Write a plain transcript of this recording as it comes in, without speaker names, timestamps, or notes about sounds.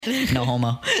No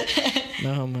homo.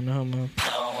 No homo, no homo.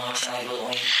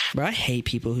 Bro, I hate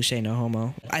people who say no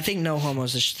homo. I think no homo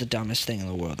is just the dumbest thing in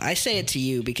the world. I say it to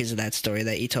you because of that story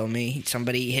that you told me.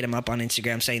 Somebody hit him up on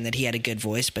Instagram saying that he had a good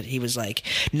voice, but he was like,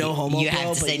 no homo, You bro,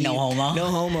 have to but say no homo? No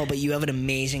homo, but you have an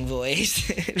amazing voice.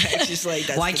 That's just like,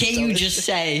 that's Why can't you just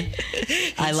say,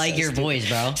 I like your stupid. voice,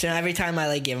 bro? So every time I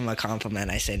like give him a compliment,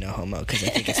 I say no homo because I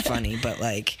think it's funny. But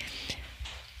like,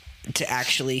 to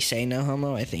actually say no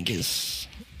homo, I think you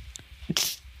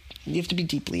have to be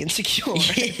deeply insecure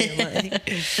with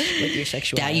your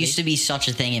sexuality. That used to be such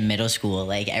a thing in middle school.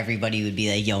 Like, everybody would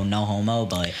be like, yo, no homo,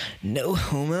 but... No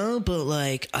homo, but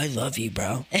like, I love you,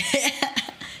 bro.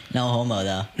 No homo,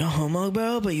 though. No homo,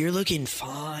 bro, but you're looking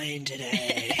fine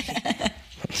today.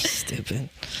 Stupid.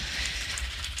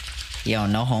 Yo,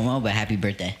 no homo, but happy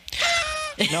birthday.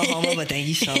 No homo, but thank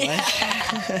you so much.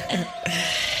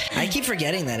 I keep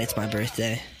forgetting that it's my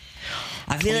birthday.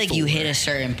 I feel like you hit a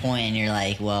certain point and you're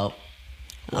like, well,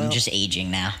 I'm just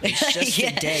aging now. It's just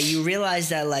a day. You realize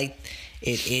that, like,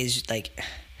 it is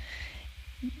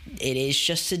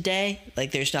just a day.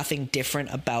 Like, there's nothing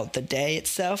different about the day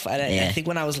itself. I think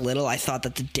when I was little, I thought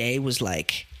that the day was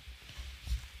like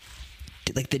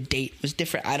the date was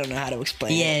different. I don't know how to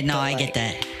explain it. Yeah, no, I get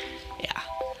that. Yeah.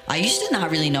 I used to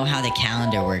not really know how the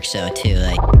calendar works, though, too.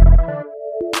 Like...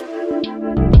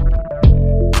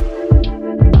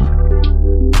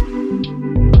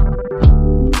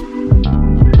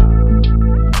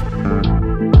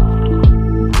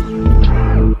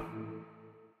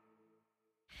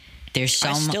 There's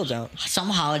I still don't. Some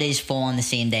holidays fall on the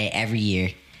same day every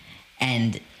year,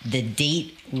 and the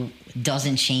date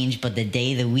doesn't change, but the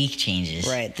day of the week changes.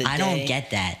 Right. I don't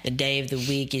get that. The day of the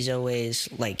week is always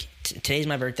like today's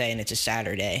my birthday, and it's a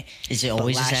Saturday. Is it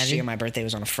always a Saturday? Last year my birthday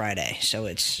was on a Friday, so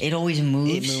it always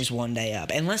moves. It moves one day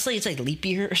up, unless like it's like leap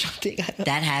year or something.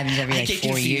 That happens every like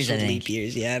 4 years. I think leap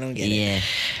years. Yeah, I don't get it. Yeah,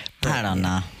 but, I don't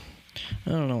know. I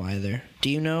don't know either. Do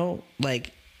you know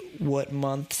like what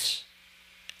months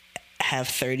have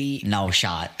 30? No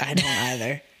shot. I don't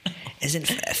either.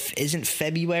 Isn't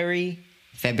February?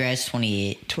 February's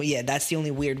 28. Yeah, that's the only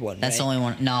weird one. That's the only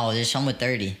one. No, there's some with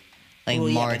 30. Like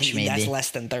March, maybe. That's less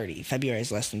than 30. February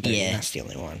is less than 30. Yeah. That's the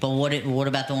only one. But what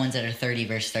about the ones that are 30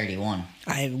 versus 31?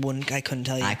 I couldn't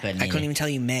tell you. I couldn't even tell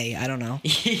you May. I don't know.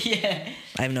 Yeah.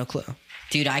 I have no clue.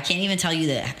 Dude, I can't even tell you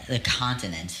the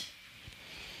continent.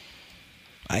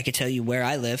 I could tell you where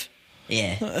I live.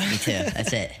 Yeah, me too.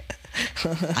 That's it.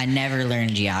 I never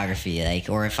learned geography,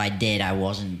 or if I did, I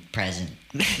wasn't present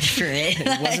for it.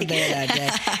 Wasn't there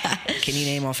that day. Can you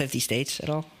name all 50 states at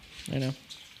all? I know.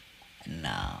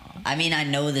 No. I mean, I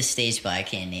know the states, but I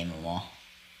can't name them all.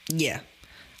 Yeah.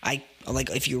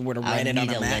 If you were to write it on a map.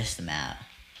 I need to list them out.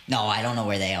 No, I don't know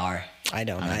where they are. I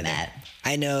don't either.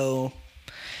 I know,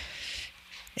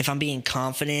 if I'm being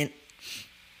confident,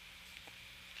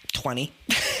 20.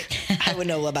 I would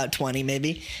know about 20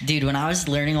 maybe. Dude, when I was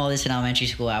learning all this in elementary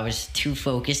school, I was too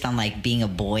focused on being a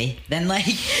boy. Then bro,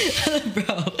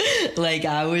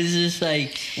 I was just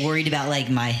worried about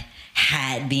my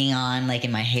hat being on,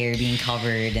 and my hair being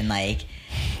covered, and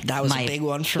that was a big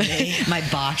one for me. My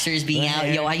boxers being out.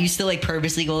 Yo, I used to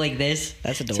purposely go like this.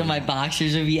 That's adorable. So my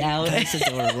boxers would be out. That's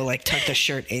adorable. Tuck the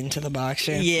shirt into the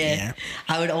boxer. Yeah.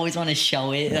 I would always want to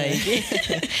show it.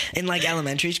 In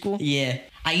elementary school? Yeah.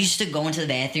 I used to go into the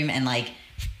bathroom and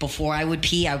before I would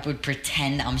pee, I would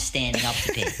pretend I'm standing up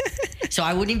to pee. So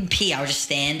I wouldn't even pee. I would just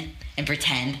stand and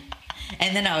pretend.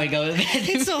 And then I would go to the bathroom.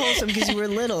 It's so wholesome because you were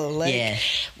little. Yeah.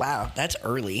 Wow, that's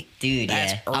early. Dude,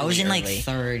 that's early, I was in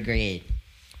third grade.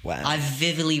 Wow. I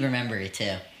vividly remember it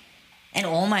too. And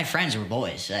all my friends were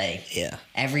boys. Yeah.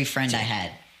 Every friend I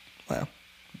had. Wow.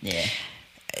 Yeah.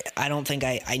 I don't think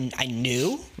I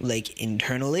knew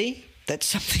internally that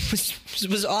something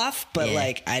was off, but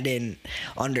I didn't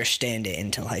understand it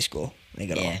until high school.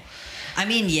 At all. I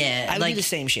mean, yeah. I would do the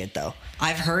same shit though.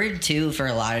 I've heard too for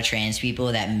a lot of trans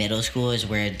people that middle school is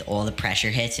where all the pressure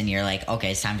hits and you're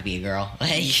okay, it's time to be a girl.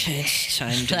 It's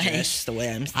time to dress the way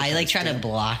I'm supposed I try to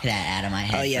block that out of my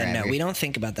head. Oh yeah, forever. no, we don't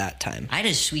think about that time. I had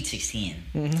a sweet 16.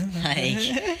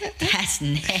 That's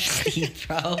nasty,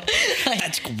 bro.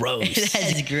 That's gross.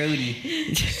 That's grody.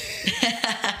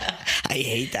 I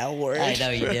hate that word. I know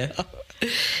you do.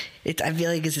 I feel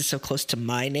like it's so close to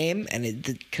my name, and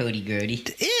Cody Grody.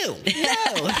 Ew!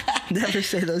 No, never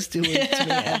say those two words to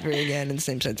me ever again in the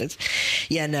same sentence.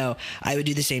 Yeah, no, I would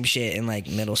do the same shit in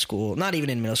middle school. Not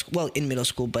even in middle school. Well, in middle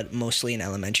school, but mostly in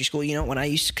elementary school. You know, when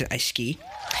I ski,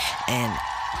 and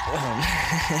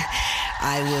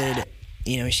I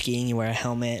would, skiing, you wear a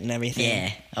helmet and everything.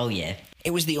 Yeah. Oh yeah.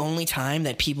 it was the only time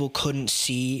that people couldn't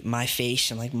see my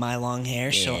face and like my long hair.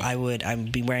 Yeah. So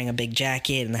I'd be wearing a big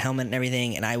jacket and the helmet and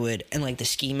everything, and and like the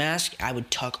ski mask, I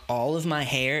would tuck all of my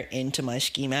hair into my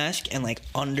ski mask and like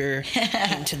under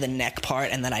into the neck part,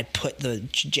 and then I'd put the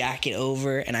jacket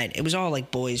over, and it was all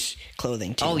like boys'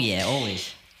 clothing too. Oh yeah,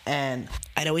 always. And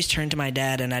I'd always turn to my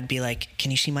dad and I'd be like,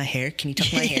 can you see my hair? Can you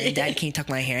tuck my hair? Dad, can you tuck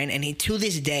my hair? And he, to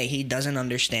this day, he doesn't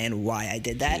understand why I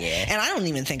did that. Yeah. And I don't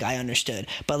even think I understood.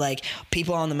 But like,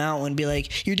 people on the mountain would be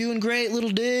like, you're doing great,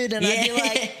 little dude. And I'd be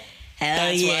like,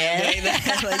 hell yeah. Why I'm doing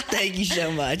that. Like, thank you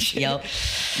so much. Yo,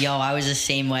 I was the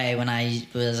same way when I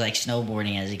was like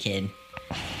snowboarding as a kid.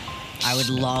 I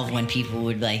would love when people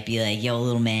would like be like, yo,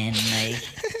 little man. Like,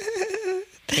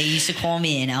 they used to call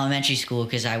me in elementary school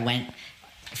because I went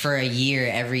for a year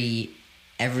every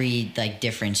like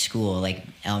different school, like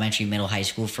elementary, middle, high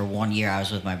school. For 1 year I was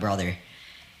with my brother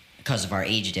because of our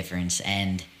age difference,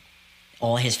 and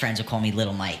all his friends would call me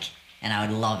Little Mike, and I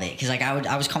would love it because like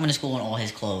I was coming to school in all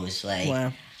his clothes. Like,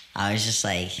 wow. I was just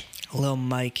like, Little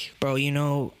Mike, bro.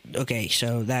 Okay,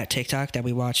 so that TikTok that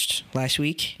we watched last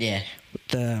week, yeah,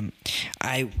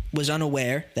 I was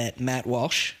unaware that Matt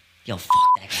Walsh, yo, fuck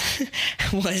that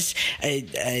guy, was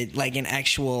like an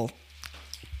actual.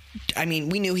 I mean,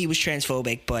 we knew he was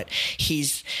transphobic, but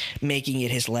he's making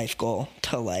it his life goal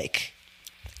to, like,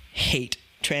 hate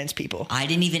trans people. I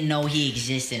didn't even know he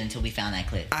existed until we found that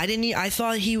clip. I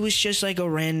thought he was just, like, a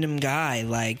random guy,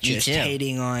 like, just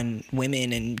hating on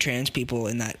women and trans people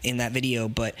in that video,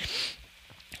 but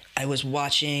I was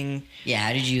watching... Yeah,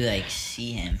 how did you, like,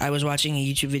 see him? I was watching a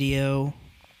YouTube video,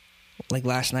 like,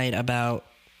 last night about,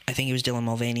 I think it was Dylan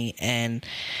Mulvaney, and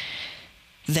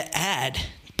the ad...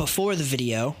 before the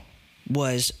video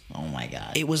was... Oh, my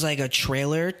God. It was like a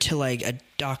trailer to like a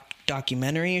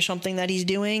documentary or something that he's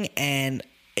doing, and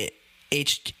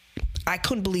it's... I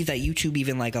couldn't believe that YouTube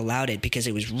even like allowed it because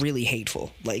it was really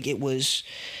hateful. Like, it was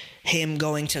him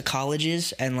going to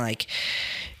colleges and like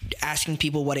asking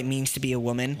people what it means to be a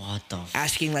woman. What the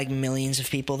asking like millions of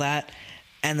people that,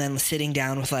 and then sitting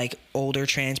down with like older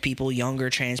trans people, younger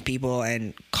trans people,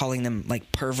 and calling them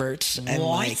like perverts. And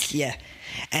what? Like, yeah.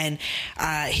 And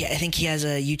I think he has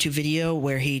a YouTube video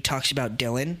where he talks about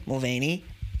Dylan Mulvaney,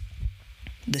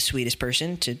 the sweetest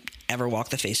person to ever walk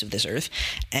the face of this earth,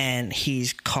 and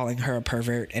he's calling her a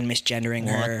pervert and misgendering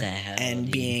her and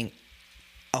being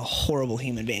a horrible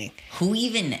human being. Who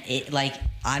even, like,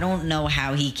 I don't know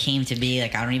how he came to be,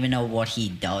 like, I don't even know what he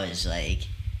does, like.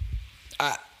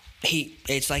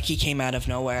 It's like he came out of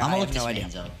nowhere. I'm gonna look this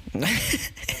man up.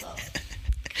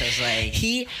 Because, like,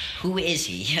 who is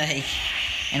he? Like,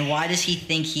 and why does he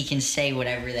think he can say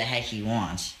whatever the heck he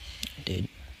wants? Dude,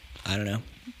 I don't know.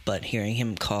 But hearing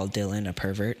him call Dylan a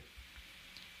pervert.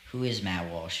 Who is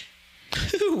Matt Walsh?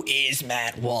 Who is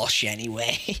Matt Walsh,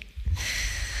 anyway?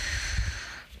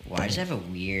 Why does he have a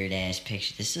weird-ass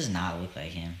picture? This does not look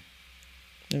like him.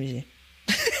 Let me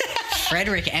see.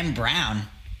 Frederick M. Brown.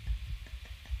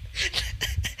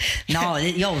 No,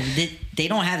 they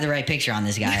don't have the right picture on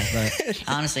this guy. But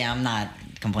honestly, I'm not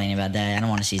complaining about that. I don't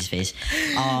want to see his face.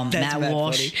 Matt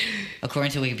Walsh,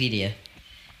 according to Wikipedia,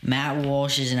 Matt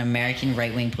Walsh is an American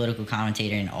right-wing political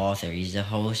commentator and author. He's the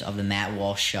host of the Matt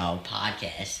Walsh Show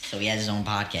podcast. So he has his own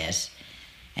podcast.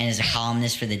 And is a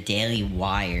columnist for the Daily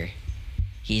Wire.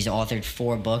 He's authored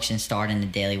 4 books and starred in the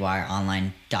Daily Wire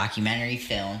online documentary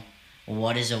film,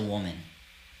 What is a Woman?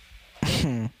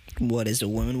 What is a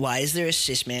woman? Why is there a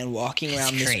cis man walking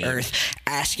around this earth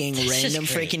asking random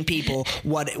freaking people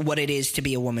what it is to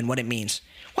be a woman, what it means?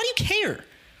 Why do you care?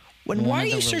 Why are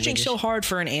you searching so hard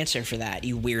for an answer for that,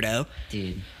 you weirdo?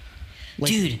 Dude.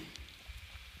 Dude.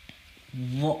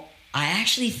 Well, I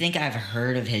actually think I've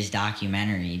heard of his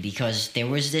documentary because there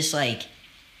was a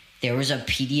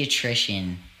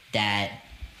pediatrician that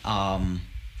I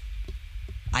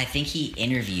think he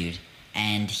interviewed,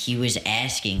 and he was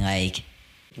asking, like,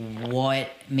 what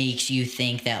makes you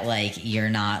think that, like, you're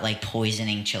not, like,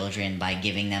 poisoning children by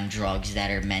giving them drugs that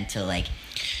are meant to, like,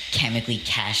 chemically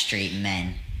castrate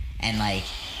men? And, like,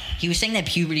 he was saying that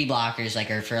puberty blockers, like,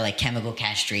 are for, like, chemical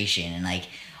castration, and, like,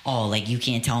 oh, like, you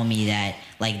can't tell me that,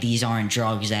 like, these aren't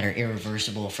drugs that are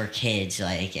irreversible for kids,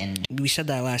 like, and... We said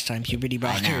that last time, puberty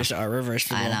blockers are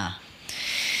reversible. I know.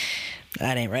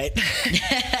 That ain't right.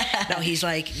 No, he's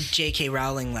like J.K.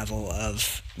 Rowling level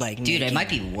of, like... Dude, it might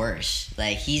be worse.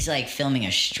 Like, he's, like, filming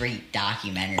a straight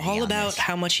documentary all about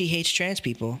how much he hates trans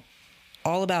people.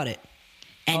 All about it.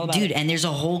 And, dude, and there's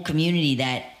a whole community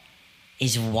that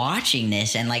is watching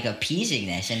this and, like, appeasing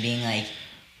this and being like,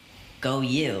 go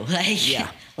you. Like, yeah.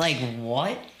 Like,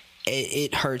 what?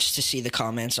 It hurts to see the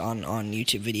comments on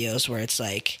YouTube videos where it's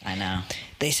like... I know.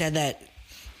 They said that...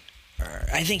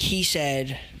 I think he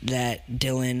said that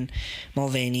Dylan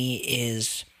Mulvaney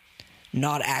is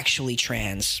not actually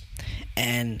trans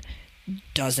and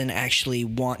doesn't actually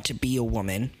want to be a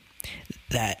woman,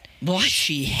 that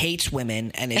she hates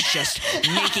women and is just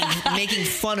making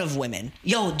fun of women.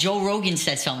 Yo, Joe Rogan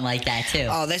said something like that too.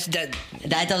 Oh,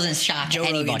 that doesn't shock Joe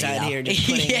anybody. Rogan's out though. here just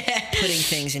putting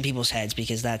things in people's heads,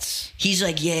 because that's... He's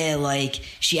like, yeah, like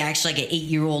she acts like an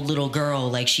 8-year-old little girl,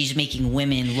 like she's making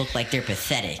women look like they're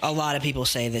pathetic. A lot of people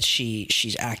say that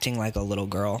she's acting like a little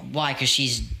girl. Why? Because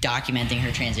she's documenting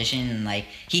her transition, and like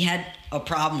he had a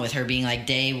problem with her being like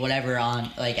day whatever on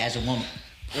like as a woman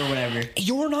or whatever.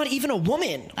 You're not even a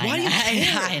woman. Why do you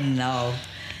care? I know.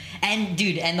 And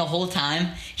dude, and the whole time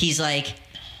he's like,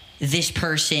 this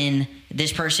person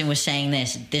was saying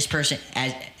this person,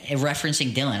 as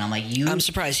referencing Dylan. I'm like, I'm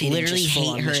surprised he literally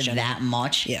didn't just hate her that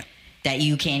much. Yeah. That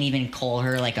you can't even call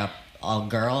her like a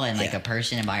girl and like a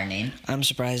person and by her name. I'm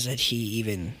surprised that he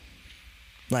even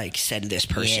like said this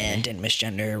person and didn't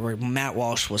misgender. Where Matt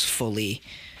Walsh was fully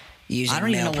using I don't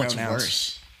even male know what's pronouns.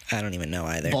 worse. I don't even know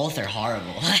either. Both are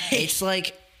horrible. It's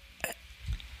like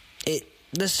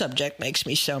the subject makes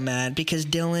me so mad, because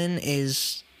Dylan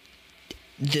is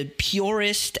the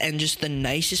purest and just the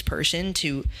nicest person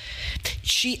to...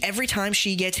 every time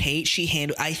she gets hate,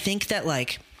 I think that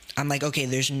like... I'm like, okay,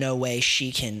 there's no way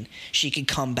she can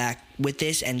come back with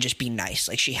this and just be nice.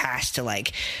 Like, she has to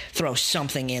like throw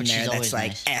something in there that's like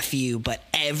nice. F you. But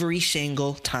every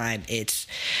single time it's,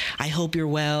 I hope you're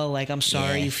well. Like, I'm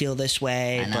sorry you feel this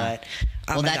way, but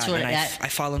that's what I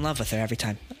fall in love with her every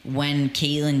time. When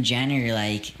Caitlyn Jenner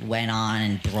like went on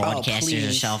and broadcasted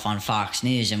herself on Fox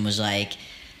News and was like,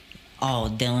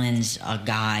 oh, Dylan's a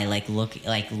guy, like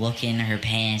look in her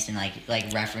pants and like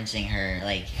referencing her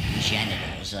like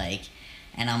genitals, like,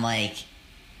 and I'm like,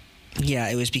 yeah,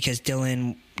 it was because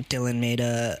Dylan made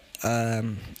a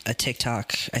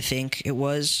TikTok, I think it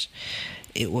was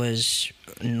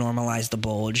normalize the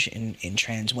bulge in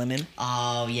trans women.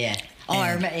 Oh yeah. Oh,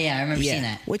 I remember seeing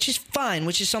that. Which is fine,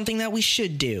 which is something that we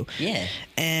should do. Yeah.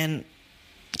 And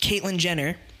Caitlyn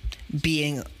Jenner,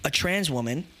 being a trans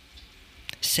woman,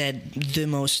 said the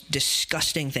most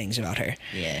disgusting things about her.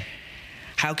 Yeah.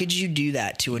 How could you do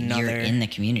that to another... You're in the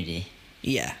community.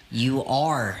 Yeah. You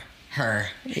are her.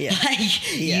 Yeah.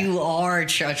 You are a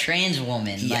trans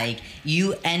woman. Yeah. Like,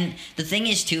 you... And the thing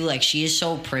is, too, like, she is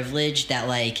so privileged that,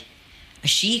 like,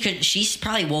 she's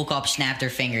probably woke up, snapped her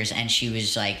fingers, and she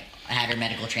was, like, had her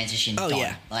medical transition done.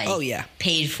 Yeah. Like,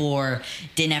 paid for,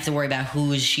 didn't have to worry about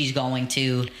who she's going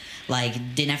to, like,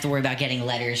 didn't have to worry about getting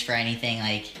letters for anything,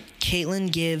 like...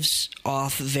 Caitlyn gives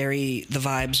off the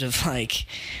vibes of like,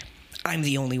 I'm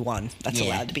the only one that's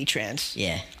allowed to be trans.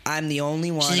 Yeah. I'm the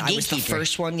only one. She's a gatekeeper. I was the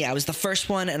first one. Yeah, I was the first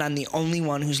one, and I'm the only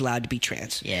one who's allowed to be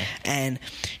trans. Yeah. And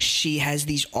she has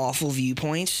these awful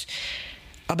viewpoints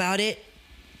about it,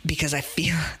 because I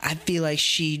feel like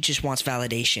she just wants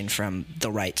validation from the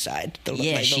right side, the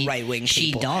right wing people.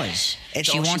 She does.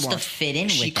 She wants to fit in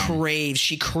with them.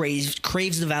 She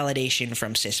craves the validation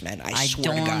from cis men. I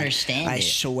swear to God. Understand it. I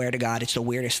swear to God, it's the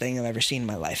weirdest thing I've ever seen in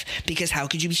my life. Because how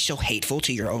could you be so hateful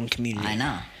to your own community? I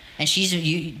know. And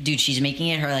she's making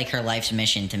it her life's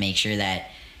mission to make sure that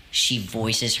she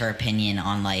voices her opinion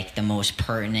on like the most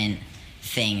pertinent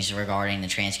things regarding the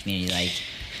trans community, like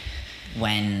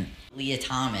when Leah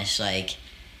Thomas, like,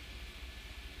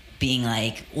 being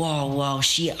like, whoa,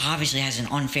 she obviously has an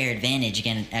unfair advantage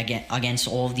against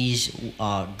all of these,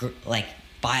 like,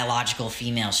 biological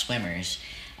female swimmers,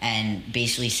 and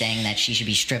basically saying that she should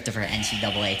be stripped of her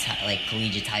NCAA,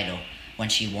 collegiate title when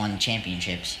she won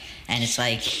championships. And it's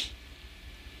like,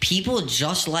 people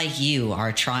just like you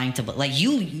are trying to, like,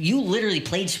 you literally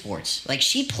played sports. Like,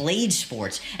 she played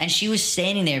sports, and she was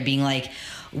standing there being like,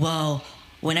 well,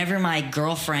 whenever my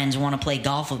girlfriends want to play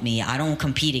golf with me, I don't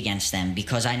compete against them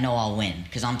because I know I'll win,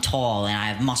 because I'm tall and I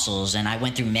have muscles and I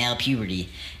went through male puberty.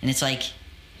 And it's like,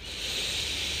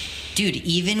 dude,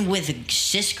 even with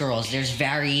cis girls, there's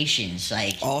variations.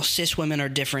 Like, all cis women are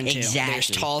different too. Exactly. There's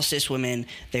tall cis women,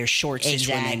 there's short cis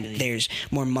women, there's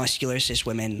more muscular cis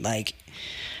women. Like,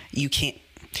 you can't...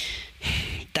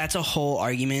 That's a whole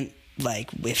argument.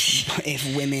 Like,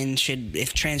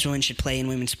 if trans women should play in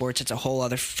women's sports, it's a whole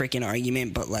other freaking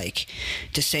argument. But like,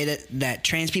 to say that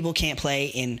trans people can't play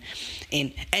in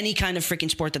any kind of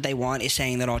freaking sport that they want is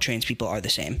saying that all trans people are the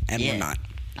same, and we're not.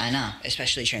 I know,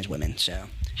 especially trans women. So,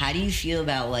 how do you feel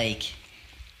about like?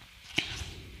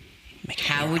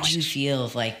 How would you feel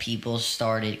if like people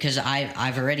started? Because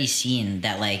I've already seen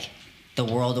that like the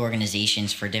world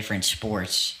organizations for different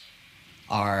sports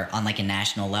are on like a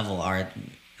national level are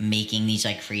making these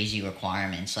like crazy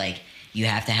requirements, like you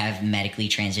have to have medically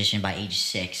transitioned by age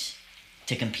 6,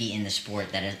 to compete in the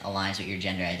sport that aligns with your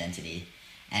gender identity,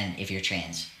 and if you're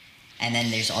trans. And then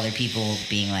there's other people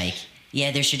being like,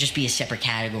 yeah, there should just be a separate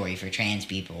category for trans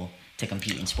people to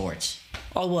compete in sports.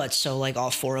 Oh, what? So, like,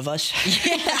 all four of us?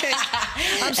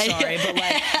 I'm sorry, but,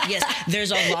 like, yes,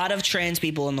 there's a lot of trans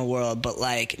people in the world, but,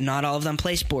 like, not all of them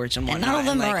play sports and whatnot. And none of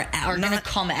them like, are going to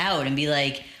come out and be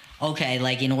like, okay,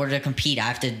 like, in order to compete, I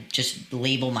have to just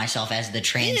label myself as the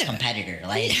trans competitor,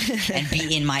 like, and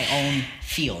be in my own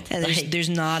field. And there's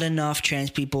not enough trans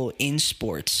people in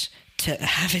sports to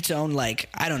have its own, like,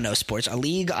 I don't know, sports, a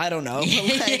league, I don't know.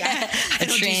 But like, a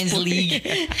trans league.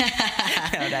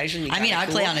 That would actually be I'd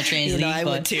cool. play on a trans league. I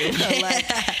would too. But like,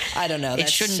 I don't know. We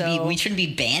shouldn't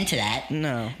be banned to that.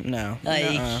 No.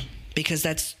 Like, because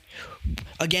that's,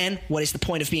 again, what is the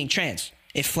point of being trans?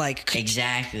 If like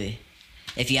exactly.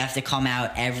 If you have to come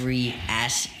out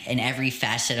in every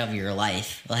facet of your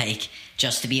life, like,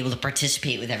 just to be able to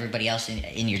participate with everybody else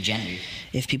in your gender.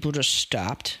 If people just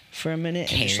stopped for a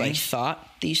minute and just like thought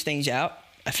these things out,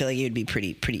 I feel like it would be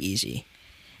pretty easy.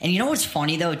 And you know what's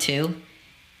funny though too?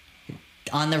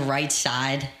 On the right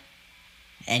side,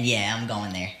 and yeah, I'm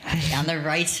going there. On the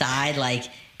right side, like,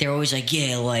 they're always like,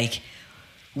 yeah, like,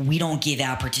 we don't give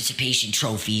out participation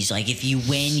trophies. Like, if you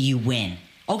win, you win.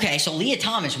 Okay, so Leah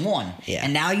Thomas won. Yeah.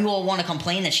 And now you all want to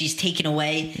complain that she's taken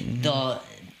away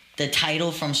the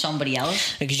title from somebody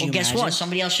else? Well, guess what?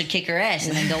 Somebody else should kick her ass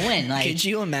and then they'll win. Like, could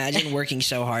you imagine working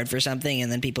so hard for something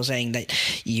and then people saying that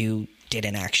you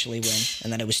didn't actually win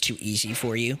and that it was too easy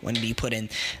for you when you put in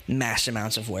mass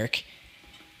amounts of work?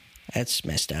 That's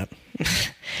messed up.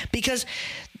 Because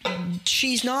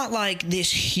she's not like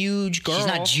this huge girl. She's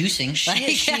not juicing.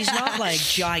 She's not like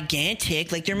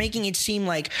gigantic. Like, they're making it seem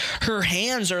like her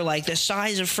hands are like the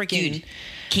size of freaking... Dude,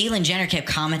 Caitlyn Jenner kept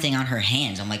commenting on her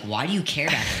hands. I'm like, why do you care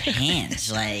about her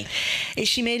hands? Like,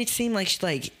 she made it seem like she's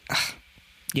like...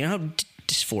 you know how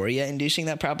dysphoria inducing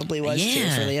that probably was too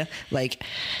for Leah? Like,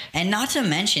 and not to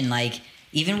mention, like,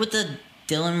 even with the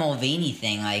Dylan Mulvaney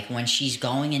thing, like, when she's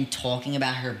going and talking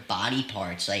about her body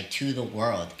parts, like, to the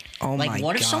world. Oh my like,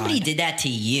 what if somebody did that to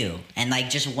you and, like,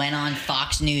 just went on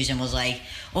Fox News and was like,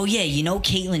 oh yeah, you know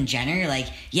Caitlyn Jenner? Like,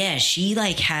 yeah, she,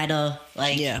 like, had a,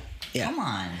 like, yeah. Come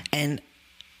on. And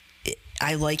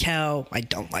I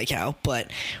don't like how,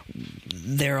 but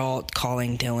they're all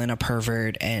calling Dylan a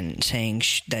pervert and saying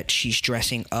that she's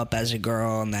dressing up as a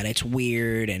girl and that it's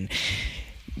weird and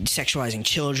sexualizing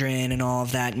children and all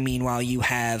of that. Meanwhile, you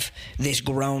have this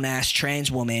grown-ass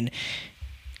trans woman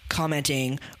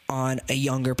commenting on a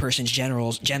younger person's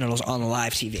genitals on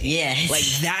live TV. Yeah. Like,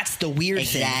 that's the weird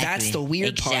thing. That's the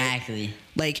weird part. Exactly.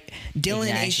 Like,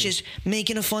 Dylan is just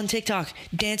making a fun TikTok,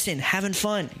 dancing, having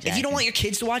fun. If you don't want your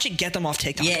kids to watch it, get them off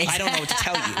TikTok. Yeah, I don't know what to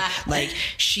tell you. Like,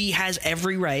 she has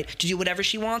every right to do whatever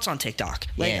she wants on TikTok.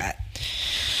 Like,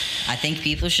 I think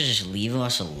people should just leave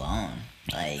us alone.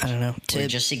 Like, I don't know. We're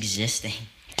just existing.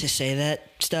 To say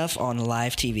that stuff on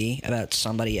live TV about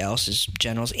somebody else's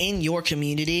genitals in your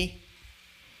community.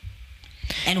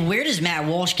 And where does Matt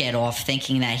Walsh get off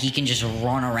thinking that he can just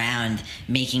run around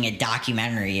making a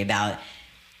documentary about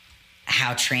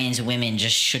how trans women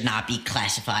just should not be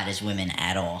classified as women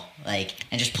at all? Like,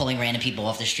 and just pulling random people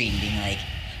off the street and being like,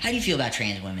 how do you feel about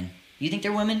trans women? You think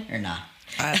they're women or not?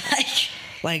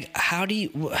 Like, how do you...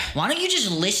 Why don't you just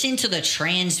listen to the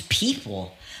trans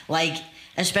people? Like,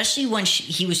 especially when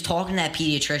he was talking to that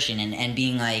pediatrician and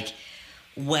being like,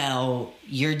 well,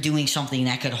 you're doing something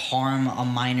that could harm a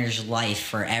minor's life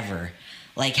forever.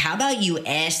 Like, how about you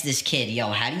ask this kid,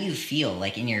 yo, how do you feel,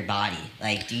 like, in your body?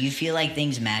 Like, do you feel like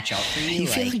things match up for you? You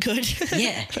feeling good?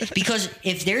 Yeah, because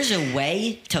if there's a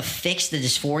way to fix the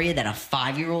dysphoria that a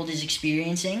 5-year-old is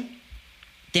experiencing,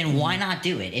 then why not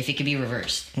do it if it could be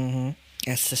reversed? Mm-hmm.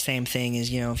 That's the same thing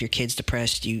as, if your kid's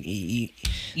depressed, they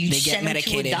get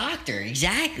medicated. Them to a doctor,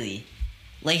 exactly.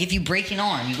 Like, if you break an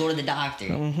arm, you go to the doctor.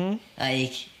 Mm-hmm.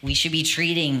 Like, we should be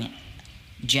treating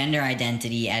gender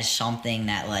identity as something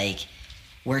that, like,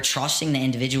 we're trusting the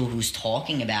individual who's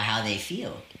talking about how they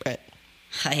feel. Right.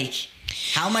 Like,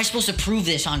 how am I supposed to prove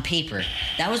this on paper?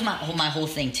 That was my whole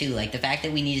thing, too. Like, the fact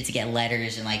that we needed to get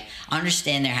letters and, like, I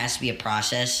understand there has to be a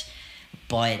process,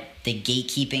 but the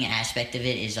gatekeeping aspect of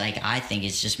it is, like, I think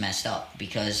it's just messed up.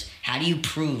 Because how do you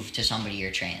prove to somebody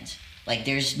you're trans? Like,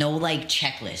 there's no, like,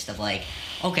 checklist of, like,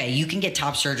 okay, you can get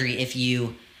top surgery if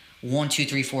you 1, 2,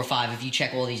 3, 4, 5, if you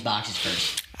check all these boxes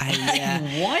first.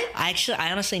 What? I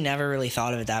honestly never really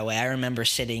thought of it that way. I remember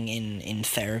sitting in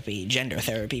therapy, gender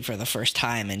therapy, for the first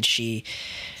time, and she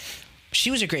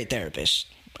was a great therapist.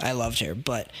 I loved her,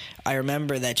 but I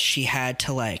remember that she had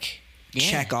to, like,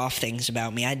 check off things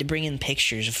about me. I had to bring in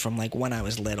pictures from like when I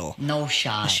was little. No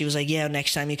shot. And she was like, yeah,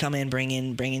 next time you come in, bring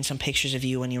in some pictures of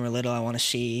you when you were little. I want to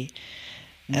see.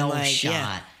 No shot.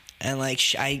 Yeah. And like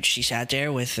she sat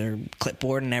there with her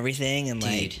clipboard and everything, and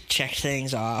like checked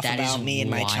things off about me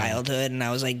and my childhood. And I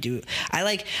was like, dude,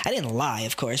 I didn't lie,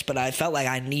 of course, but I felt like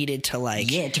I needed to like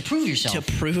to prove yourself,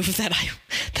 to prove that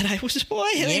I was a boy.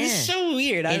 Yeah. It was so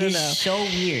weird. I don't know. It is so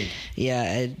weird.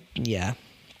 Yeah,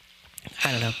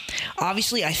 I don't know.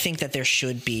 Obviously, I think that there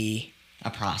should be a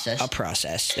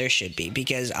process. There should be,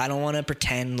 because I don't want to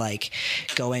pretend like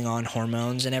going on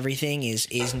hormones and everything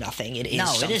is nothing. It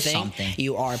is something.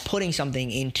 You are putting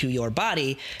something into your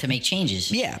body to make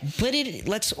changes. Yeah, but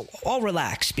let's all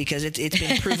relax, because it's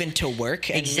been proven to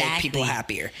work and make people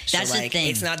happier. So that's the thing.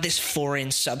 It's not this foreign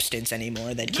substance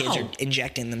anymore that kids are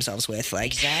injecting themselves with.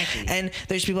 Like, exactly. And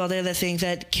there's people out there that think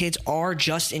that kids are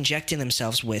just injecting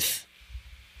themselves with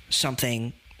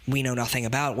something we know nothing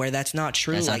about, where that's not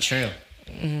true. That's not true.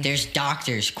 There's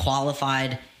doctors,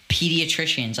 qualified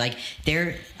pediatricians. Like,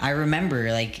 I remember,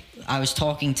 like, I was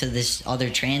talking to this other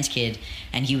trans kid,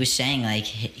 and he was saying, like,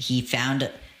 he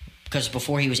found, because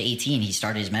before he was 18, he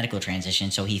started his medical transition,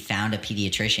 so he found a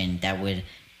pediatrician that would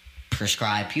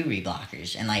prescribe puberty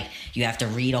blockers. And, like, you have to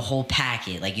read a whole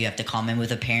packet. Like, you have to come in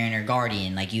with a parent or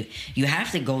guardian. Like, you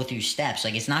have to go through steps.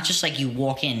 Like, it's not just like you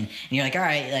walk in and you're like, all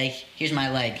right, like, here's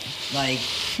my leg. Like,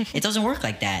 it doesn't work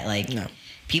like that. Like, no.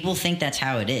 People think that's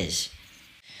how it is.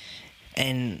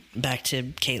 And back to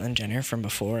Caitlyn Jenner from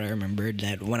before, I remembered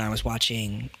that when I was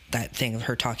watching that thing of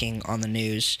her talking on the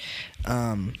news,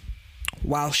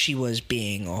 while she was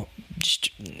being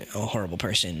just a horrible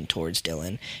person towards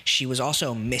Dylan, she was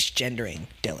also misgendering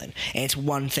Dylan. And it's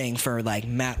one thing for like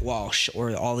Matt Walsh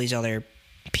or all these other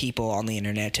people on the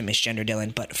internet to misgender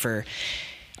Dylan, but for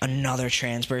another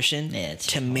trans person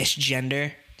to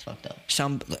misgender, it's fucked up.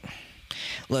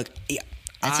 Look,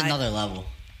 that's another level.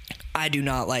 I do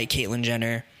not like Caitlyn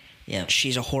Jenner. Yeah,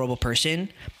 she's a horrible person.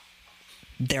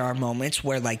 There are moments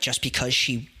where, like, just because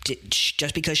she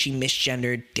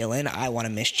misgendered Dylan, I want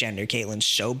to misgender Caitlyn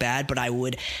so bad, but I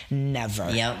would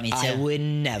never. Yep, me too. I would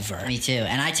never. Me too.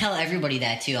 And I tell everybody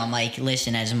that too. I'm like,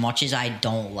 listen, as much as I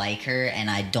don't like her, and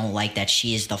I don't like that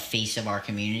she is the face of our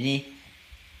community,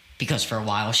 because for a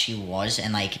while she was,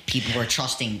 and like people were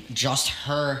trusting just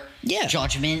her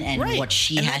judgment and what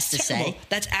she has to say.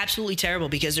 That's absolutely terrible,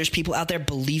 because there's people out there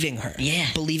believing her,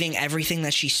 believing everything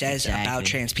that she says about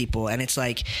trans people, and it's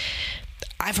like,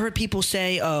 I've heard people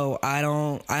say, "Oh, I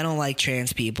don't like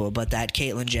trans people, but that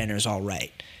Caitlyn Jenner's all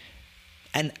right,"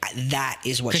 and that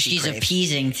is what she craves. Because she's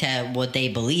appeasing to what they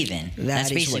believe in.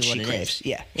 That's basically what it is.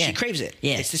 Yeah, she craves it.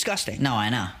 Yeah, it's disgusting. No, I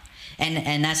know.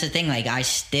 And that's the thing, like, I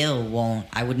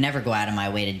would never go out of my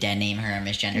way to dead name her and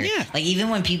misgender. Yeah. Like, even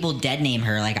when people dead name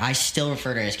her, like, I still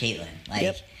refer to her as Caitlyn.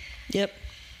 Like, Yep.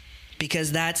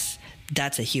 Because that's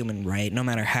a human right, no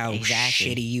matter how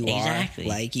shitty you are.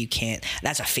 Like, you can't,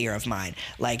 that's a fear of mine.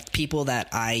 Like, people that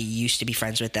I used to be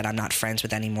friends with that I'm not friends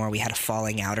with anymore, we had a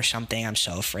falling out or something, I'm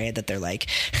so afraid that they're like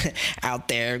out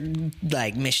there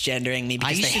like misgendering me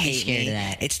because they hate me. I used to be scared of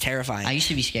that. It's terrifying. I used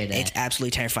to be scared of that. It's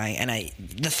absolutely terrifying. And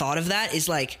the thought of that is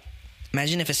like,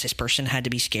 imagine if a cis person had to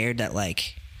be scared that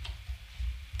like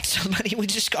somebody would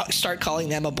just start calling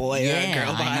them a boy or a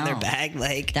girl behind their back.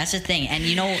 Like, that's the thing. And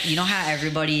you know how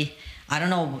everybody, I don't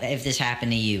know if this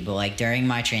happened to you, but like during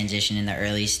my transition in the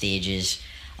early stages,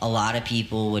 a lot of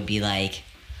people would be like,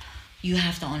 you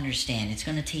have to understand, it's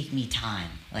going to take me time.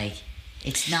 Like,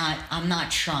 I'm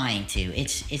not trying to.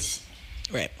 It's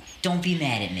right. Don't be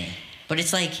mad at me. But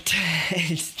it's like,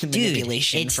 it's the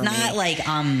manipulation. Dude, it's for not me. like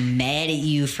I'm mad at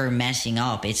you for messing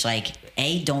up. It's like,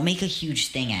 don't make a huge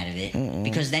thing out of it,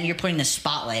 because then you're putting the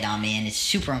spotlight on me and it's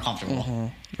super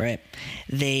uncomfortable. Right.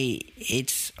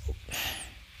 It's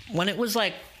when it was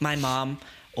like my mom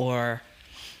or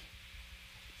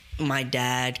my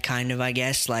dad, kind of, I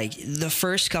guess, like the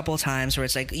first couple of times where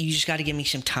it's like, you just got to give me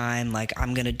some time, like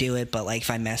I'm gonna do it, but like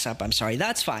if I mess up, I'm sorry.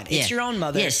 That's fine. It's your own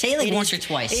mother. Yeah, say it like once or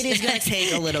twice. It is gonna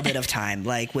take a little bit of time,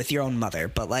 like with your own mother,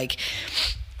 but like,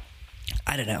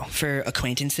 I don't know, for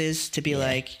acquaintances to be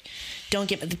like, don't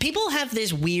get, people have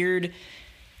this weird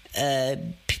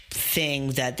thing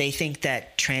that they think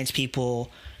that trans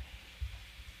people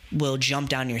will jump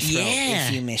down your throat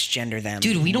if you misgender them.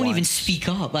 Dude, we don't even speak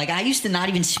up. Like, I used to not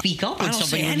even speak up when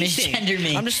somebody would misgender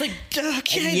me. I'm just like,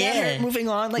 okay, moving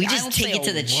on. Like, we just take it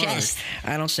to the chest.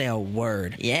 I don't say a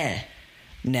word. Yeah.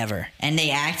 Never. And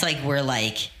they act like we're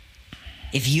like,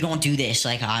 if you don't do this,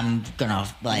 like, I'm gonna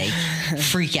like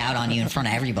freak out on you in front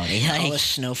of everybody. Like, all the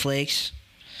snowflakes.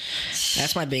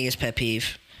 That's my biggest pet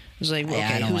peeve. It's like, okay,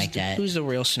 I don't like that. Who's the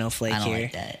real snowflake here? I don't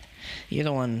like that. You're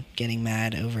the one getting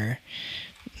mad over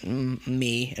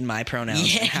me and my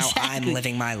pronouns and how I'm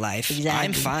living my life. Exactly.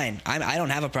 I'm fine. I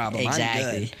don't have a problem. Exactly.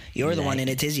 I'm good. You're the one in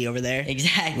a tizzy over there.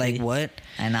 Exactly. Like, what?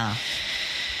 I know.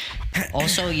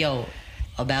 Also,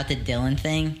 about the Dylan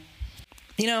thing.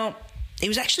 You know, it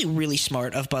was actually really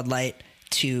smart of Bud Light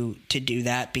to do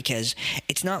that, because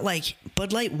it's not like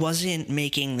Bud Light wasn't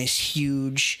making this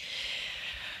huge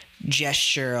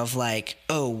gesture of like,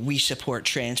 oh, we support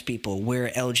trans people, we're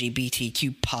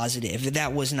LGBTQ positive.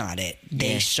 That was not it.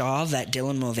 They saw that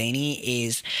Dylan Mulvaney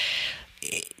is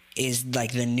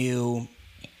like the new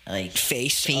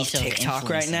face of TikTok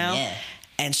right now,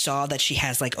 and saw that she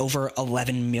has like over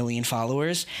 11 million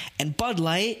followers, and Bud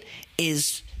Light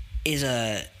is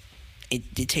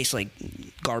it tastes like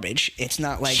garbage. It's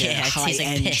not like a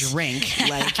high-end drink.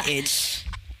 Like, it's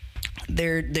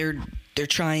they're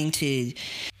trying to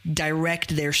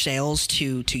direct their sales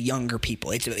to younger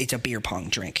people. It's a beer pong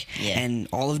drink. Yeah. And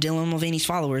all of Dylan Mulvaney's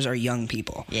followers are young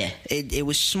people. Yeah. It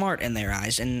was smart in their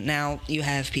eyes, and now you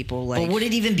have people like... But would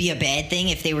it even be a bad thing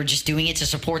if they were just doing it to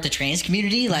support the trans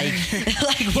community? Like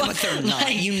what? But they're not.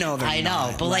 Like, you know they're not. I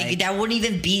know, but like that wouldn't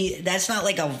even be... That's not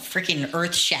like a freaking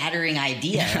earth-shattering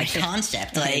idea, like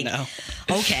concept. Like, I know.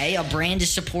 Okay, a brand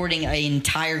is supporting an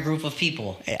entire group of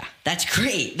people. Yeah. That's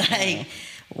great. Like...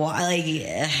 Well,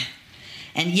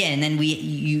 and then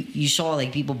you saw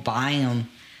like people buying them.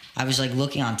 I was like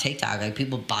looking on TikTok, like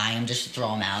people buying them just to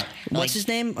throw them out. What's his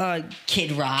name?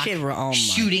 Kid Rock. Oh my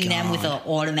shooting God. Them with an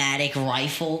automatic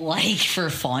rifle, like for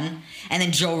fun. And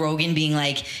then Joe Rogan being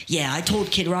like, "Yeah, I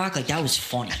told Kid Rock like that was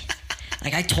funny.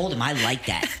 Like I told him I like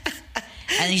that."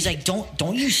 And he's like,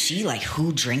 "Don't you see like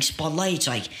who drinks Bud Light? It's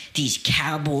like these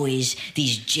cowboys,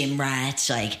 these gym rats,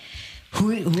 like."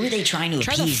 Who are they trying to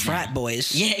appease? Try the frat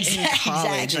boys. Yeah, exactly. In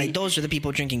college. Like, those are the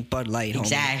people drinking Bud Light.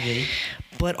 Exactly.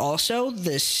 Homie. But also,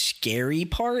 the scary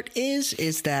part is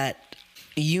that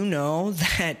you know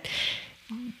that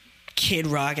Kid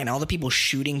Rock and all the people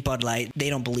shooting Bud Light, they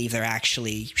don't believe they're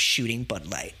actually shooting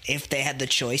Bud Light. If they had the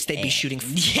choice, they'd be shooting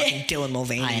fucking Dylan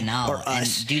Mulvaney. I know. Or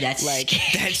us. And, dude, that's like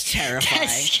scary. That's terrifying.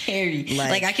 That's scary.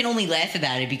 Like, I can only laugh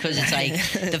about it because it's like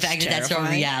the fact that that's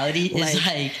our reality is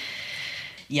like...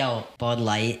 Yo, Bud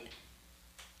Light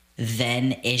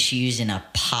then issues an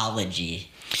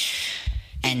apology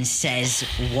and says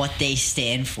what they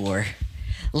stand for.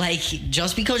 Like,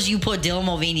 just because you put Dylan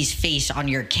Mulvaney's face on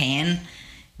your can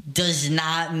does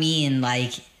not mean,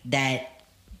 like, that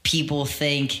people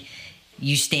think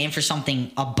you stand for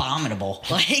something abominable.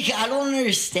 Like, I don't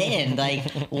understand. Like,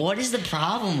 what is the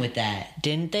problem with that?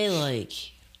 Didn't they, like...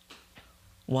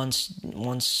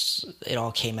 Once it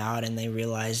all came out and they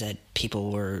realized that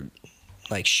people were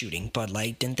like shooting Bud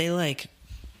Light, didn't they like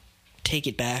take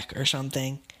it back or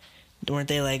something? Weren't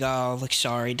they like, oh, like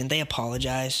sorry? Didn't they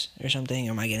apologize or something?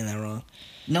 Or am I getting that wrong?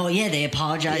 No, yeah, they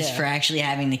apologized for actually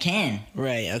having the can.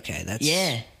 Right. Okay. That's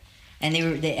And and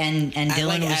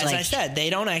Dylan was as I said, they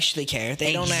don't actually care.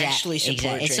 They don't actually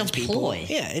support trans people. Ploy.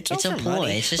 Yeah, it's a ploy.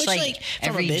 Money. It's just like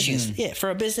every business. June. Yeah, for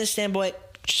a business standpoint,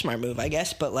 smart move, I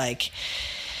guess. But like.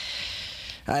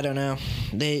 I don't know.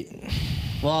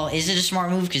 Well, is it a smart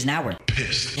move? Because now we're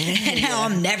pissed. Now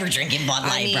I'm never drinking Bud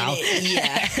Light, bro.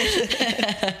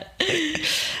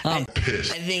 I'm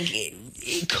pissed. I think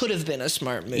it could have been a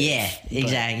smart move. Yeah,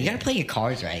 exactly. You got to play your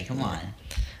cards right. Come on.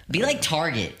 Be like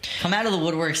Target. Come out of the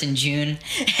woodworks in June.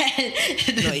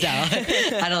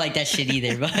 I don't like that shit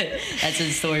either, but that's a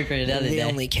story for another day. They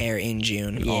only care in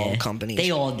June, all companies.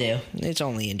 They all do. It's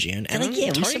only in June. And like,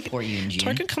 yeah, Target, we support you in June.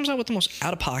 Target comes out with the most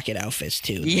out-of-pocket outfits,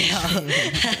 too.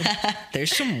 Yeah.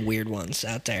 There's some weird ones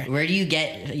out there. Where do you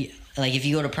get, like, if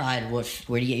you go to Pride, where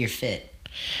do you get your fit?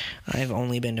 I've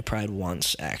only been to Pride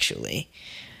once, actually.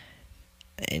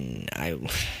 And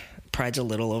Pride's a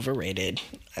little overrated,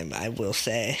 I will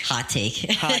say. Hot take.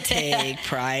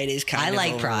 Pride is kind of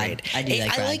overrated. Pride. I do like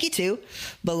Pride. I like it too.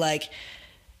 But, like,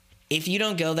 if you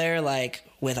don't go there, like,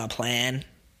 with a plan,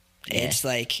 it's,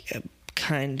 like,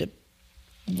 kind of...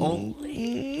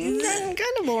 kind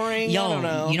of boring. Yo, I don't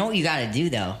know. You know what you got to do,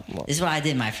 though? This is what I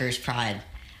did my first Pride.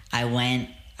 I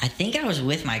think I was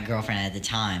with my girlfriend at the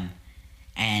time,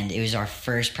 and it was our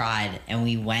first Pride, and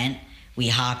we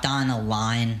hopped on a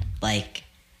line, like...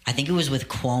 I think it was with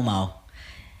Cuomo.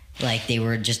 Like, they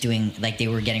were just doing... Like, they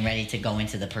were getting ready to go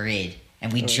into the parade.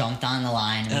 And we jumped on the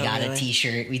line. We got a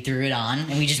T-shirt. We threw it on.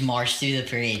 And we just marched through the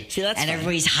parade. See, that's fun.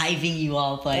 Everybody's hyping you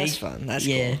up. Like, that's fun. That's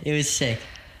cool. Yeah, it was sick.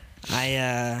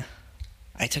 I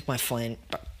took my flange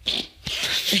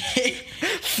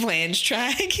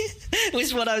track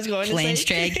was what I was going to Flange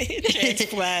say. tag. Trans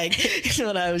flag is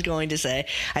what I was going to say.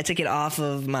 I took it off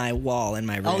of my wall in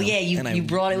my room. Oh, yeah, you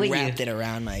brought it with you. Wrapped it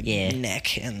around my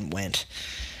neck and went.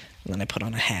 And then I put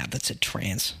on a hat that said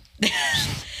trans.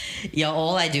 Yo,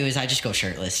 all I do is I just go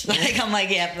shirtless. Like, I'm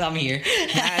like, yeah, I'm here.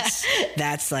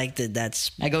 That's like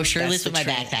that's. I go shirtless with my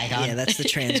backpack on. Yeah, that's the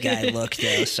trans guy look,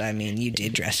 though. So I mean, you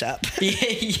did dress up.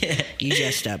 Yeah. You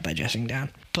dressed up by dressing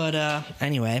down. But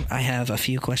anyway, I have a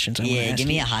few questions I want to ask. Yeah, give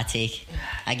me a hot take.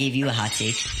 I gave you a hot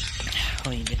take.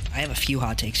 Oh, you did. I have a few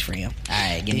hot takes for you. All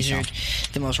right, give me some. These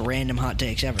are the most random hot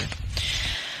takes ever.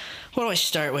 What do I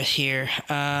start with here?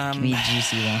 Give me a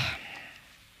juicy one.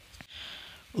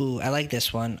 Ooh, I like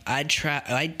this one. I'd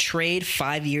trade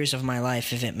 5 years of my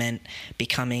life if it meant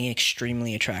becoming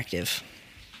extremely attractive.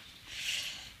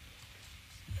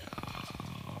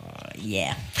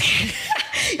 Yeah.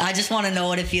 I just want to know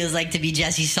what it feels like to be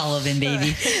Jesse Sullivan,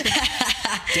 baby.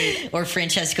 Or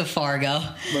Francesca Fargo.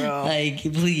 Bro. Like,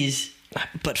 please.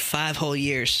 But 5 whole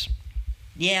years.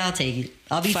 Yeah, I'll take it.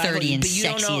 I'll be 30 and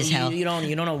sexy as hell. You don't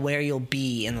know where you'll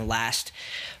be in the last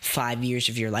 5 years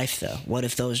of your life, though. What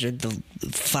if those are the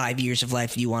 5 years of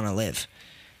life you want to live?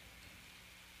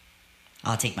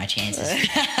 I'll take my chances.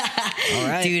 All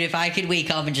right. Dude, if I could wake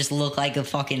up and just look like a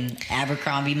fucking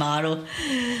Abercrombie model,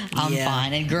 I'm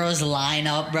fine. And girls line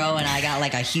up, bro, and I got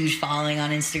like a huge following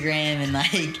on Instagram and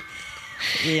like,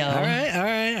 you know. All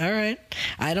right.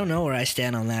 I don't know where I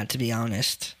stand on that, to be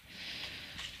honest.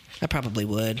 I probably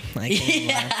would. Like,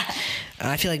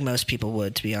 I feel like most people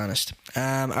would, to be honest.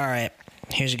 All right.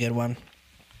 Here's a good one.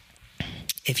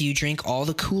 If you drink all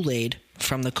the Kool-Aid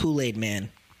from the Kool-Aid Man,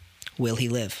 will he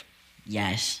live?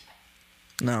 Yes.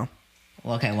 No.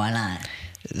 Okay, why not?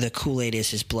 The Kool-Aid is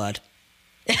his blood.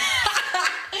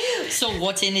 So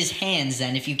what's in his hands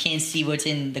then if you can't see what's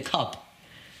in the cup?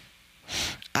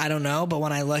 I don't know, but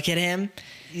when I look at him...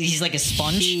 He's like a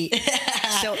sponge?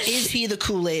 So is he the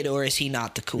Kool-Aid or is he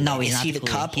not the Kool-Aid? No, he's is not he the the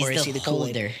Kool-Aid. cup or is he the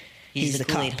Kool-Aid? Holder. He's the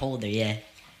Kool-Aid holder, yeah.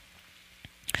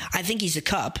 I think he's a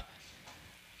cup,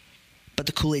 but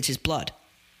the Kool-Aid's his blood.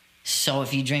 So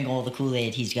if you drink all the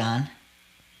Kool-Aid, he's gone?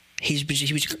 He would done.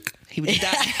 He'd be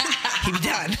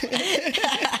done.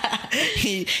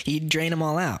 He'd drain them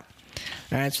all out.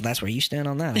 All right, so that's where you stand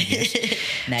on that, I guess.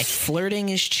 Next. Flirting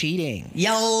is cheating.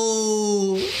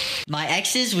 Yo! My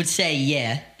exes would say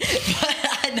yeah.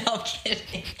 No, I'm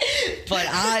kidding. But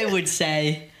I would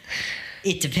say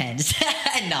it depends.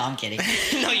 No, I'm kidding.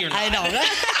 No, you're not. I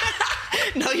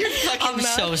know. No, you're fucking I'm not.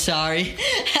 so sorry.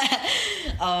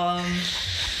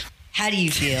 How do you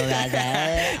feel about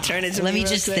that? Turn it to Let me real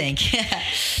just quick. think.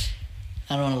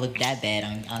 I don't want to look that bad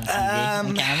on TV,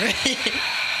 on camera.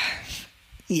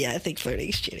 Yeah, I think flirting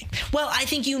is cheating. Well, I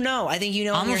think you know. I'm in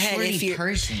your head. I'm a flirty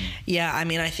person. Yeah, I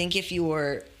mean, I think if you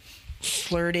were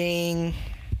flirting,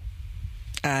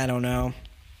 I don't know.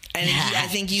 I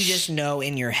think you just know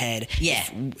in your head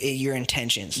your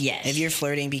intentions. Yes. If you're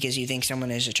flirting because you think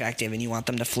someone is attractive and you want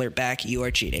them to flirt back, you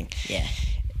are cheating. Yeah.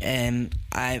 And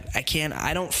I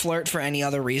don't flirt for any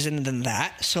other reason than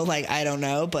that. So, like, I don't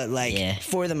know. But, like,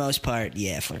 for the most part,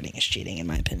 flirting is cheating, in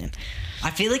my opinion.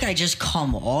 I feel like I just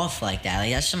come off like that.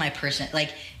 Like, that's just my person.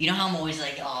 Like, you know how I'm always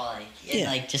like,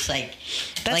 like, just like,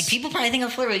 like, people probably think I'm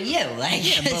flirting with you. Like,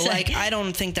 yeah, but, like, I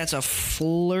don't think that's a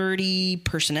flirty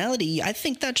personality. I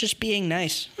think that's just being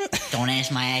nice. Don't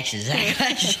ask my exes that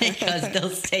question because they'll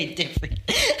say different.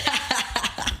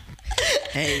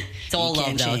 Hey, it's all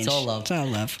love, though. It's all love. It's all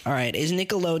love. All right. Is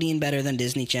Nickelodeon better than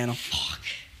Disney Channel? Fuck.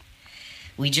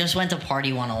 We just went to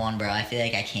Party 101, bro. I feel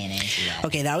like I can't answer that.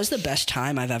 Okay, that was the best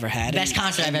time I've ever had. Best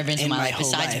concert I've ever been to in my life,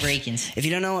 besides Break-Ins. If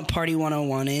you don't know what Party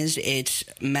 101 is, it's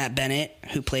Matt Bennett,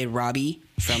 who played Robbie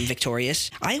from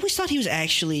Victorious. I always thought he was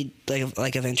actually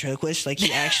like a ventriloquist. Like,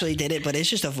 he actually did it, but it's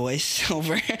just a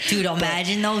voiceover. Dude,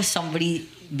 imagine, though, somebody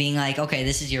being like, okay,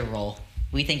 this is your role.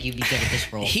 We think you'd be good at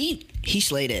this role. He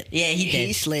slayed it. Yeah, he did.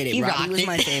 He slayed it. He Robbie was it.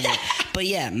 my favorite. But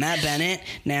yeah, Matt Bennett,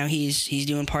 now he's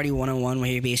doing Party 101 where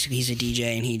he's a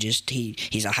DJ and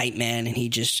he's a hype man and he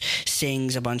just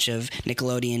sings a bunch of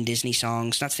Nickelodeon Disney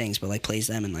songs. Not sings, but like plays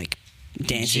them and like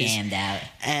dances. Jammed out.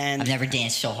 And I've never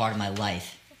danced so hard in my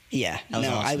life. Yeah. That was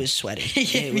awesome. I was sweaty.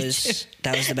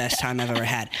 That was the best time I've ever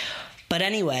had. But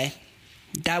anyway,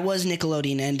 that was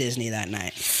Nickelodeon and Disney that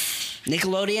night.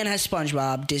 Nickelodeon has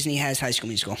SpongeBob. Disney has High School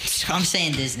Musical. I'm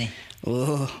saying Disney.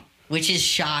 Ooh. Which is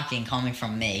shocking coming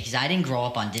from me because I didn't grow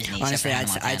up on Disney. Honestly,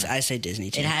 I'd say Disney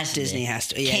too. It has to Disney be. has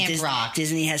to. Yeah, Camp Rock.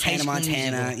 Disney has High Hannah School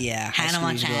Montana. Musical. Yeah, Hannah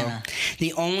Montana.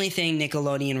 The only thing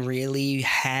Nickelodeon really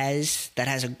has that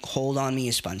has a hold on me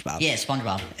is SpongeBob. Yeah,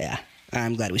 SpongeBob. Yeah.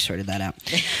 I'm glad we sorted that out.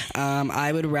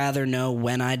 I would rather know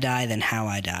when I die than how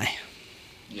I die.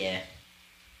 Yeah.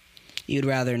 You'd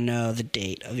rather know the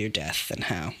date of your death than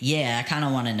how. Yeah, I kind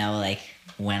of want to know, like,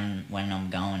 when I'm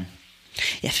going.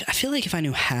 Yeah, I feel like if I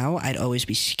knew how, I'd always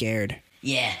be scared.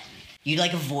 Yeah. You'd,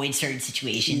 like, avoid certain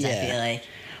situations, I feel like.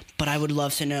 But I would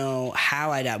love to know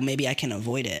how maybe I can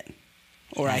avoid it.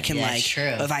 Or I can, like, true.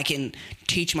 If I can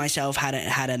teach myself how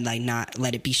to, like, not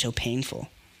let it be so painful.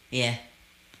 Yeah.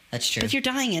 That's true. But you're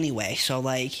dying anyway, so,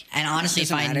 like... And honestly,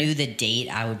 if I matter. knew the date,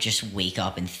 I would just wake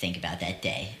up and think about that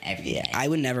day every day. I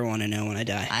would never want to know when I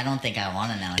die. I don't think I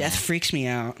want to know. Death freaks me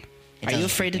out. Are you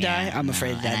afraid to die? I'm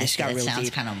afraid to die. This got real deep. That sounds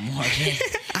kind of morbid.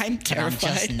 I'm terrified. But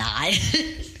I'm just not.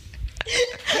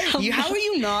 How are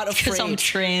you not afraid? Because I'm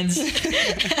trans.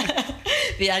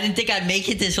 Yeah, I didn't think I'd make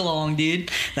it this long, dude.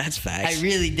 That's facts. I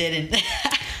really didn't.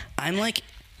 I'm like...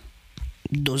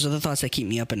 Those are the thoughts that keep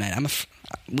me up at night.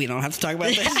 We don't have to talk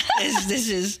about this. This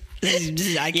is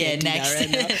I can't do that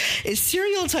right now. Is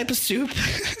cereal a type of soup?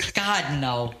 God,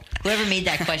 no. Whoever made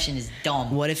that question is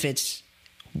dumb. What if it's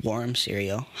warm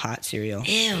cereal, hot cereal?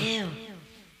 Ew.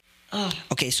 Oh.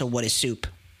 Okay, so what is soup?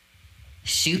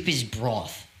 Soup is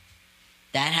broth.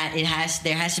 There has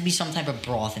to be some type of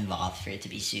broth involved for it to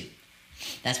be soup.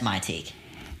 That's my take.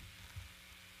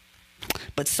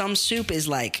 But some soup is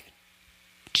like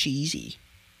cheesy,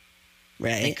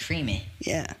 right? Like creamy.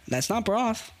 Yeah, that's not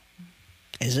broth,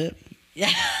 is it?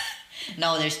 Yeah.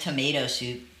 No, there's tomato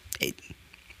soup.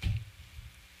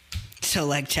 So,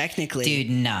 like, technically... Dude,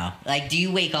 no. Like, do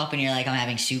you wake up and you're like, I'm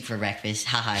having soup for breakfast?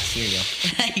 Haha,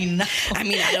 cereal. No. I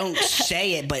mean, I don't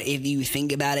say it, but if you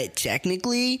think about it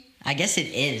technically... I guess it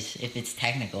is, if it's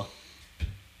technical.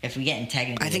 If we get in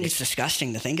technical... I think it's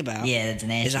disgusting to think about. Yeah, that's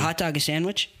nasty. Is a hot dog a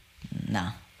sandwich? No.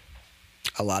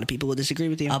 A lot of people will disagree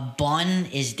with you. A bun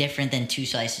is different than 2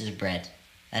 slices of bread.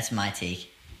 That's my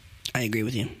take. I agree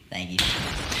with you. Thank you.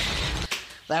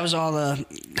 That was all the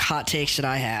hot takes that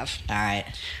I have. All right.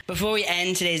 Before we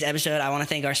end today's episode, I want to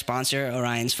thank our sponsor,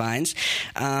 Orion's Finds.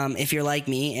 If you're like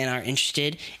me and are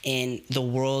interested in the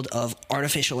world of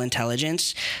artificial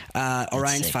intelligence,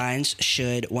 Orion's Finds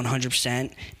should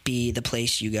 100% be the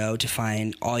place you go to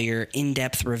find all your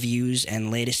in-depth reviews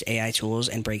and latest AI tools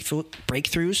and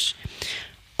breakthroughs.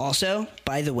 Also,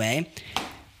 by the way...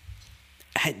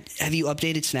 Have you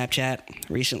updated Snapchat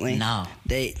recently? No.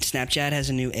 Snapchat has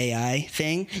a new AI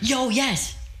thing. Yo,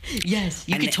 yes. Yes.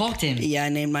 You can talk to him. Yeah, I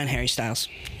named mine Harry Styles.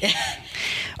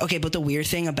 Okay, but the weird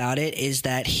thing about it is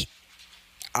that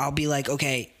I'll be like,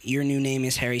 okay, your new name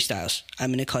is Harry Styles. I'm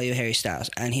going to call you Harry Styles.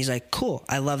 And he's like, cool,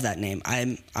 I love that name. I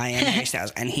am Harry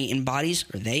Styles. And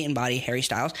they embody Harry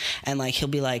Styles. And like, he'll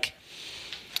be like,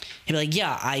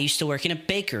 yeah, I used to work in a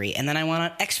bakery, and then I went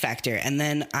on X Factor, and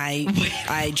then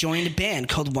I joined a band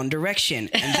called One Direction,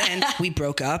 and then we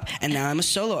broke up, and now I'm a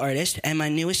solo artist, and my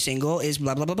newest single is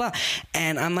blah, blah, blah, blah.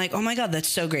 And I'm like, oh my God, that's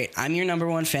so great. I'm your number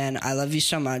one fan. I love you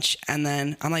so much. And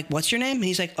then I'm like, what's your name? And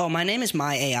he's like, oh, my name is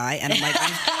My AI. And I'm like,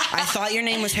 I thought your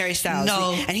name was Harry Styles.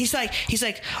 No. And he's like,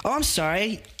 oh, I'm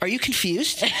sorry. Are you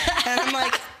confused? And I'm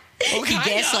like... Well, he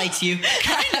gaslights you.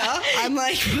 Kinda. I'm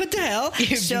like, what the hell? You're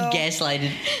being gaslighted.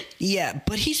 Yeah,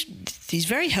 but he's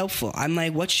very helpful. I'm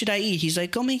like, what should I eat? He's like,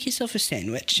 go make yourself a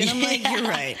sandwich. And I'm like, you're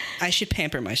right. I should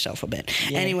pamper myself a bit.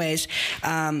 Yeah. Anyways,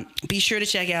 be sure to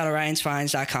check out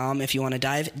orionsfinds.com if you want to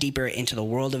dive deeper into the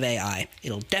world of AI.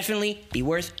 It'll definitely be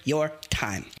worth your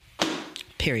time.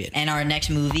 Period. And our next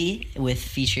movie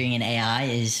featuring an AI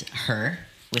is Her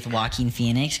with Joaquin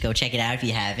Phoenix. Go check it out if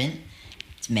you haven't.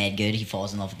 It's mad good. He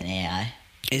falls in love with an AI.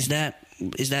 Is that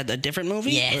a different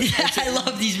movie? Yeah. I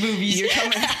love these movies. You're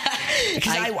coming...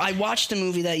 Because I watched the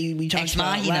movie that we talked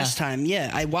about last time.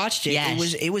 Yeah, I watched it.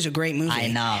 Yes. It was a great movie. I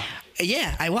know.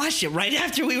 Yeah, I watched it right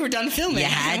after we were done filming. You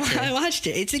had to. I watched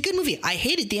it. It's a good movie. I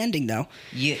hated the ending, though.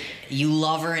 You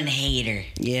love her and hate her.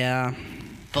 Yeah.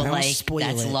 But,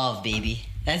 that's love, baby.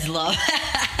 That's love.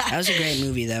 That was a great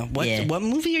movie, though. What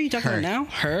movie are you talking about now?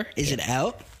 Her? Is it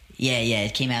out? Yeah,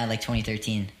 it came out like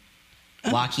 2013.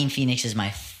 Oh. Joaquin Phoenix is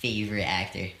my favorite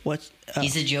actor.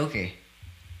 He's the Joker.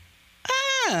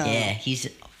 Oh. Yeah, he's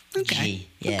okay. G.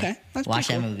 Yeah. Okay. That's watch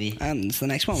cool. that movie. It's the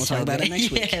next one. We'll talk about it next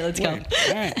week. Yeah, let's go.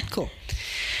 All right, cool.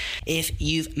 If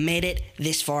you've made it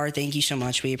this far, thank you so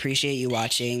much. We appreciate you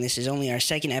watching. This is only our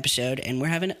second episode, and we're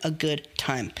having a good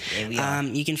time. Yeah, we are.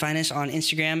 You can find us on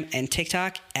Instagram and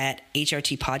TikTok at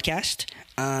HRTea Podcast.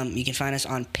 You can find us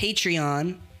on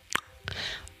Patreon.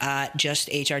 Just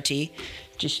HRT,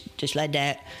 just like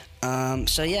that.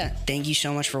 So yeah, thank you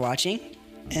so much for watching,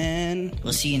 and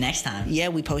we'll see you next time. Yeah,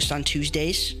 we post on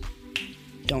Tuesdays.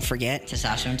 Don't forget.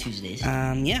 Testosterone Tuesdays.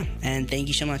 Yeah, and thank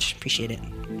you so much. Appreciate it.